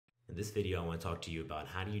In this video, I want to talk to you about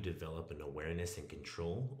how do you develop an awareness and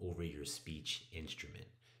control over your speech instrument.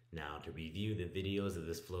 Now, to review the videos of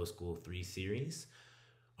this Flow School 3 series,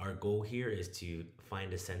 our goal here is to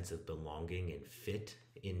find a sense of belonging and fit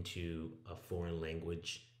into a foreign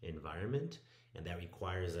language environment, and that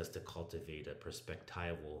requires us to cultivate a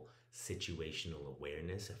perspectival situational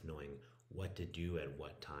awareness of knowing what to do at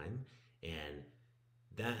what time, and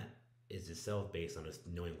that is itself based on us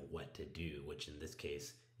knowing what to do, which in this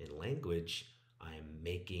case, in language, I am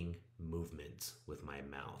making movements with my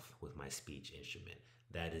mouth, with my speech instrument.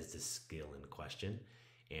 That is the skill in question.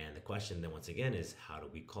 And the question then once again is, how do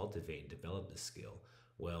we cultivate and develop this skill?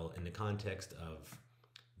 Well, in the context of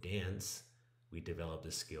dance, we develop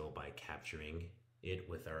the skill by capturing it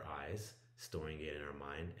with our eyes, storing it in our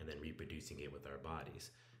mind, and then reproducing it with our bodies.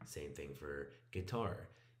 Same thing for guitar.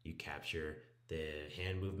 You capture the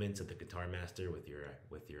hand movements of the guitar master with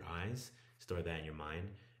your eyes, store that in your mind,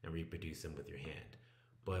 and reproduce them with your hand.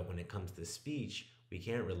 But when it comes to speech, we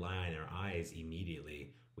can't rely on our eyes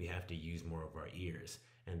immediately. We have to use more of our ears.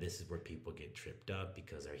 And this is where people get tripped up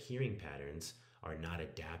because our hearing patterns are not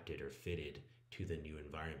adapted or fitted to the new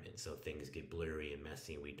environment. So things get blurry and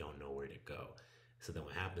messy and we don't know where to go. So then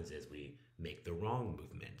what happens is we make the wrong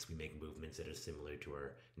movements. We make movements that are similar to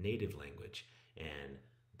our native language. And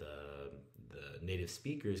the native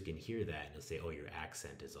speakers can hear that and they'll say, oh, your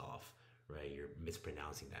accent is off, right? You're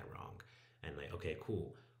mispronouncing that wrong. And like, okay,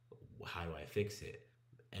 cool. How do I fix it?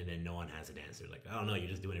 And then no one has an answer. Like, I don't know, you're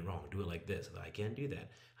just doing it wrong. Do it like this. Like, I can't do that.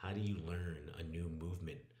 How do you learn a new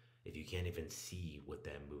movement if you can't even see what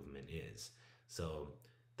that movement is? So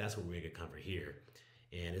that's what we're going to cover here.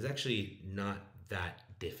 And it's actually not that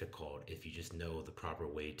difficult if you just know the proper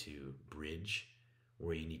way to bridge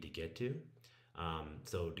where you need to get to.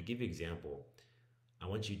 So to give you an example, I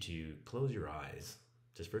want you to close your eyes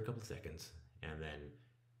just for a couple seconds and then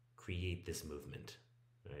create this movement.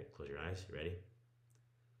 All right, close your eyes. You ready?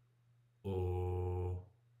 Oh.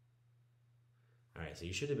 All right, so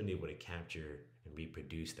you should have been able to capture and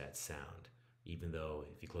reproduce that sound. Even though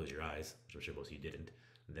if you close your eyes, which I'm sure most of you didn't,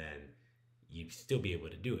 then you'd still be able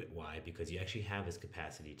to do it. Why? Because you actually have this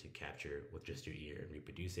capacity to capture with just your ear and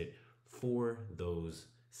reproduce it for those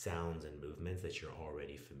sounds and movements that you're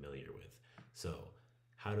already familiar with. So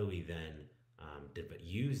how do we then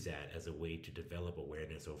use that as a way to develop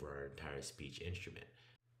awareness over our entire speech instrument?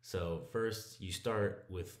 So first, you start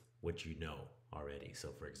with what you know already. So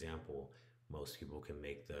for example, most people can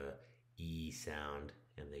make the E sound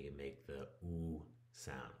and they can make the OO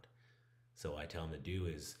sound. So what I tell them to do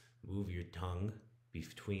is move your tongue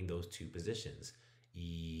between those two positions.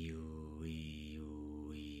 E, oo, e,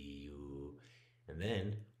 oo, e, oo. And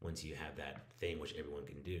then once you have that thing, which everyone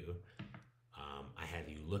can do, I have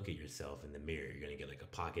you look at yourself in the mirror. You're going to get like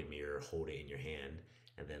a pocket mirror, hold it in your hand,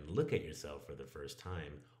 and then look at yourself for the first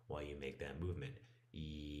time while you make that movement.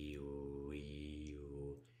 E, oo, e,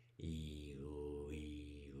 oo, e, oo,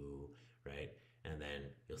 e, oo, right? And then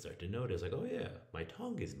you'll start to notice like, oh yeah, my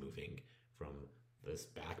tongue is moving from this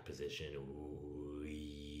back position. Ooh,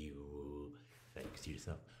 ee, ooh. That you can see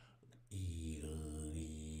yourself. Ee, ee, ee.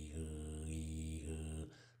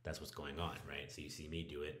 That's what's going on, right? So you see me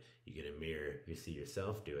do it, you get a mirror, you see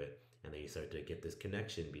yourself do it, and then you start to get this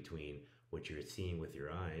connection between what you're seeing with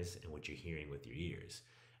your eyes and what you're hearing with your ears.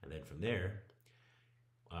 And then from there,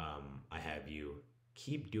 I have you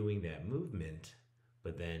keep doing that movement,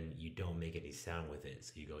 but then you don't make any sound with it.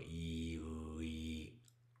 So you go ee, ooh, ee.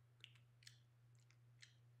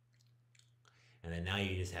 And then now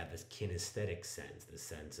you just have this kinesthetic sense, the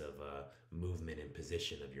sense of movement and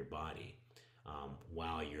position of your body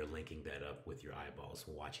while you're linking that up with your eyeballs,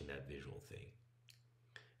 watching that visual thing.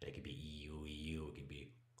 And it could be EU, EU, it could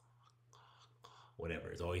be whatever.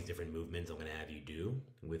 There's always different movements I'm going to have you do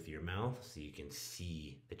with your mouth so you can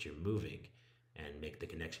see that you're moving and make the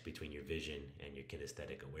connection between your vision and your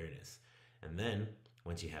kinesthetic awareness. And then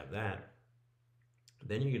once you have that,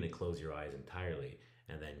 then you're going to close your eyes entirely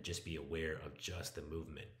and then just be aware of just the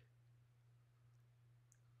movement.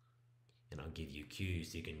 And I'll give you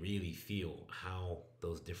cues so you can really feel how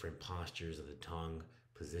those different postures of the tongue,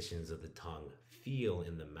 positions of the tongue feel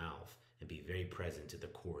in the mouth and be very present to the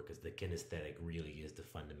core because the kinesthetic really is the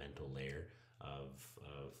fundamental layer of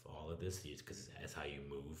all of this because that's how you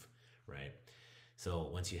move, right? So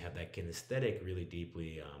once you have that kinesthetic really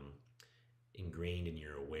deeply ingrained in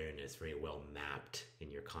your awareness, very well mapped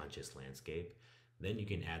in your conscious landscape, then you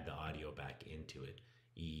can add the audio back into it.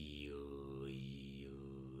 You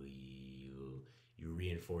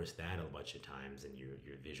reinforce that a bunch of times and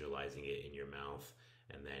you're visualizing it in your mouth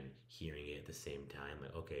and then hearing it at the same time,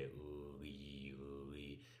 like, okay, ooh,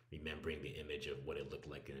 remembering the image of what it looked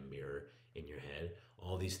like in a mirror in your head.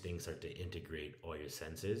 All these things start to integrate all your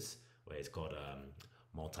senses. Right? It's called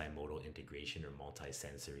multimodal integration or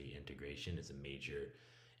multisensory integration. It's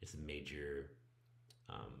a major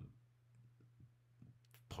um,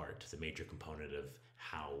 part. It's a major component of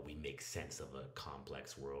how we make sense of a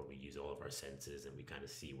complex world. We use all of our senses and we kind of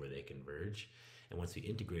see where they converge. And once we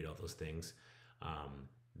integrate all those things,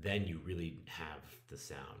 then you really have the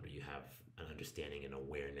sound, or you have an understanding and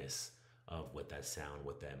awareness of what that sound,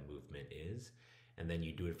 what that movement is. And then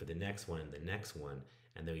you do it for the next one and the next one.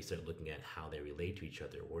 And then we start looking at how they relate to each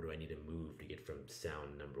other. Where do I need to move to get from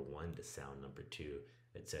sound number one to sound number two,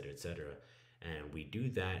 et cetera, et cetera. And we do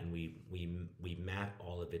that, and we map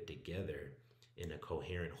all of it together in a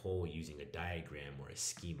coherent whole using a diagram or a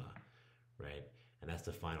schema, right? And that's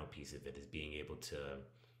the final piece of it, is being able to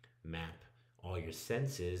map all your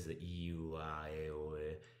senses, the EU,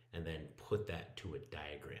 and then put that to a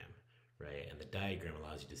diagram, right? And the diagram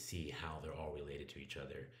allows you to see how they're all related to each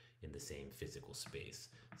other in the same physical space.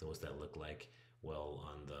 So what's that look like? Well,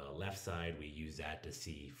 on the left side, we use that to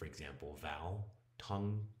see, for example, vowel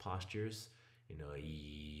tongue postures. You know,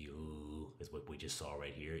 is what we just saw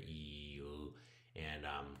right here. And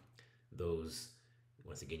those,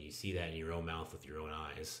 once again, you see that in your own mouth with your own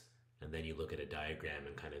eyes, and then you look at a diagram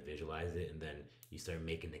and kind of visualize it, and then you start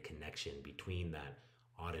making the connection between that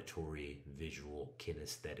auditory, visual,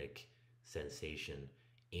 kinesthetic sensation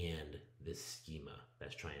and this schema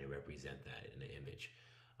that's trying to represent that in the image.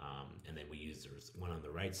 And then we use one on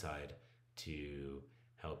the right side to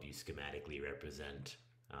help you schematically represent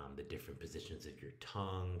the different positions of your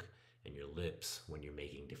tongue and your lips when you're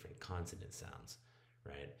making different consonant sounds,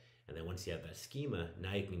 right? And then once you have that schema,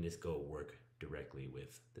 now you can just go work directly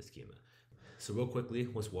with the schema. So real quickly,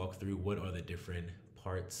 let's walk through what are the different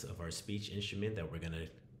parts of our speech instrument that we're gonna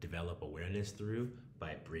develop awareness through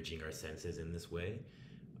by bridging our senses in this way.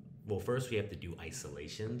 Well, first we have to do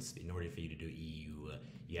isolations. In order for you to do EU,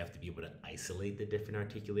 you have to be able to isolate the different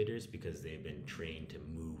articulators because they've been trained to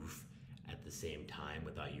move at the same time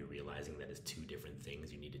without you realizing that it's two different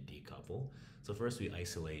things you need to decouple. So first we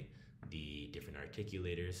isolate the different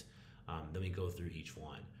articulators, then we go through each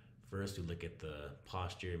one. First we look at the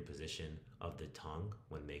posture and position of the tongue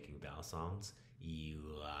when making vowel sounds.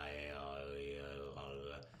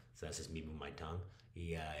 So that's just me moving my tongue.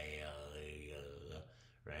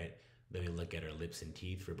 Right? Then we look at our lips and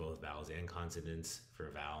teeth for both vowels and consonants. For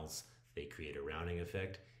vowels, they create a rounding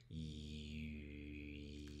effect.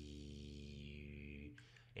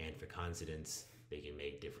 And for consonants, they can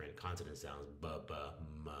make different consonant sounds. Ba, ba,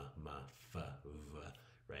 ma, ma, fa, v,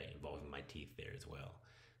 right? Involving my teeth there as well.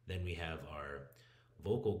 Then we have our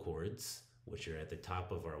vocal cords, which are at the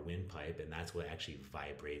top of our windpipe, and that's what actually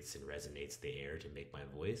vibrates and resonates the air to make my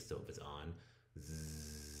voice. So if it's on,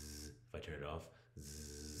 zzz, if I turn it off,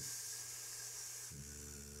 zzz,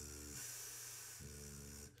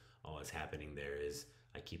 all that's happening there is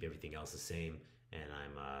I keep everything else the same, and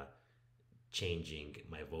I'm changing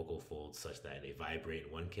my vocal folds such that they vibrate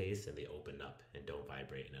in one case and they open up and don't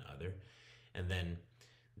vibrate in another. And then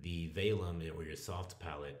the velum, or your soft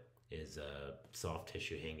palate, is a soft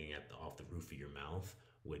tissue hanging off the roof of your mouth,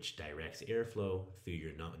 which directs airflow through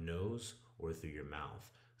your nose or through your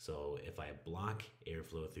mouth. So if I block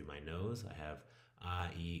airflow through my nose, I have a,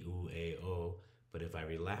 e, u, a, o. But if I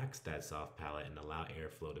relax that soft palate and allow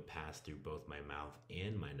airflow to pass through both my mouth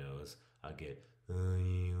and my nose, I'll get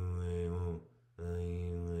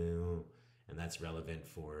and that's relevant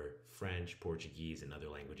for French, Portuguese, and other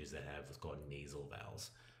languages that have what's called nasal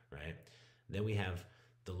vowels, right? Then we have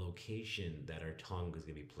the location that our tongue is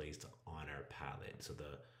going to be placed on our palate. So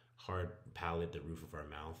the hard palate, the roof of our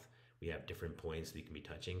mouth, we have different points we can be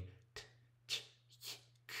touching,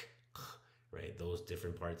 right? Those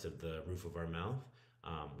different parts of the roof of our mouth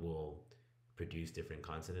will produce different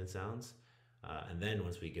consonant sounds. And then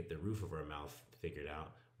once we get the roof of our mouth figured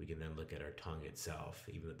out, we can then look at our tongue itself.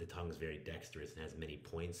 Even though the tongue is very dexterous and has many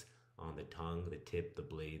points on the tongue, the tip, the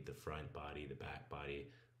blade, the front body, the back body,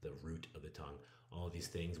 the root of the tongue. All of these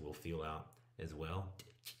things will feel out as well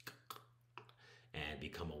and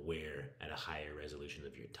become aware at a higher resolution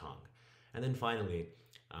of your tongue. And then finally,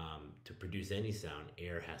 to produce any sound,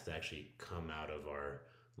 air has to actually come out of our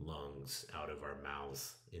lungs, out of our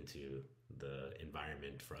mouths into the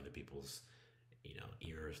environment for other people's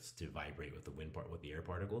ears to vibrate with with the air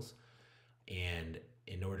particles. And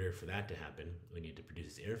in order for that to happen, we need to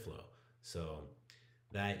produce airflow. So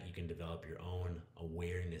that you can develop your own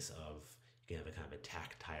awareness of. You can have a kind of a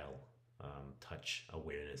tactile touch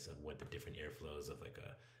awareness of what the different airflows of like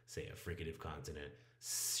a, say, a fricative consonant,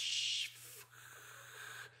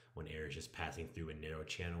 when air is just passing through a narrow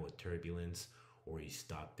channel with turbulence, or you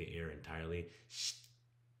stop the air entirely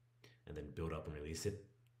and then build up and release it.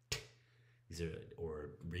 These are, or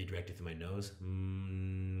redirect it through my nose.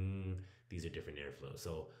 These are different airflows.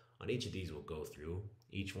 So on each of these, we'll go through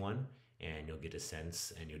each one, and you'll get a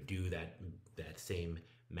sense, and you'll do that same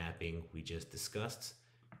mapping we just discussed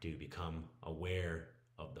to become aware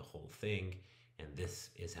of the whole thing. And this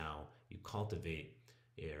is how you cultivate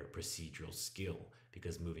your procedural skill,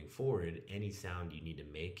 because moving forward, any sound you need to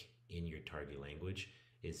make in your target language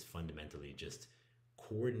is fundamentally just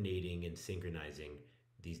coordinating and synchronizing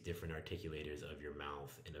these different articulators of your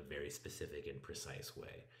mouth in a very specific and precise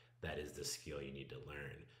way. That is the skill you need to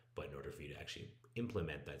learn. But in order for you to actually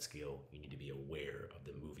implement that skill, you need to be aware of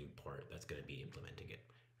the moving part that's going to be implementing it,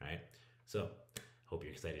 right? So, hope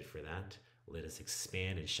you're excited for that. Let us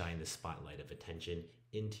expand and shine the spotlight of attention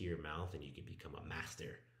into your mouth, and you can become a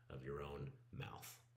master of your own mouth.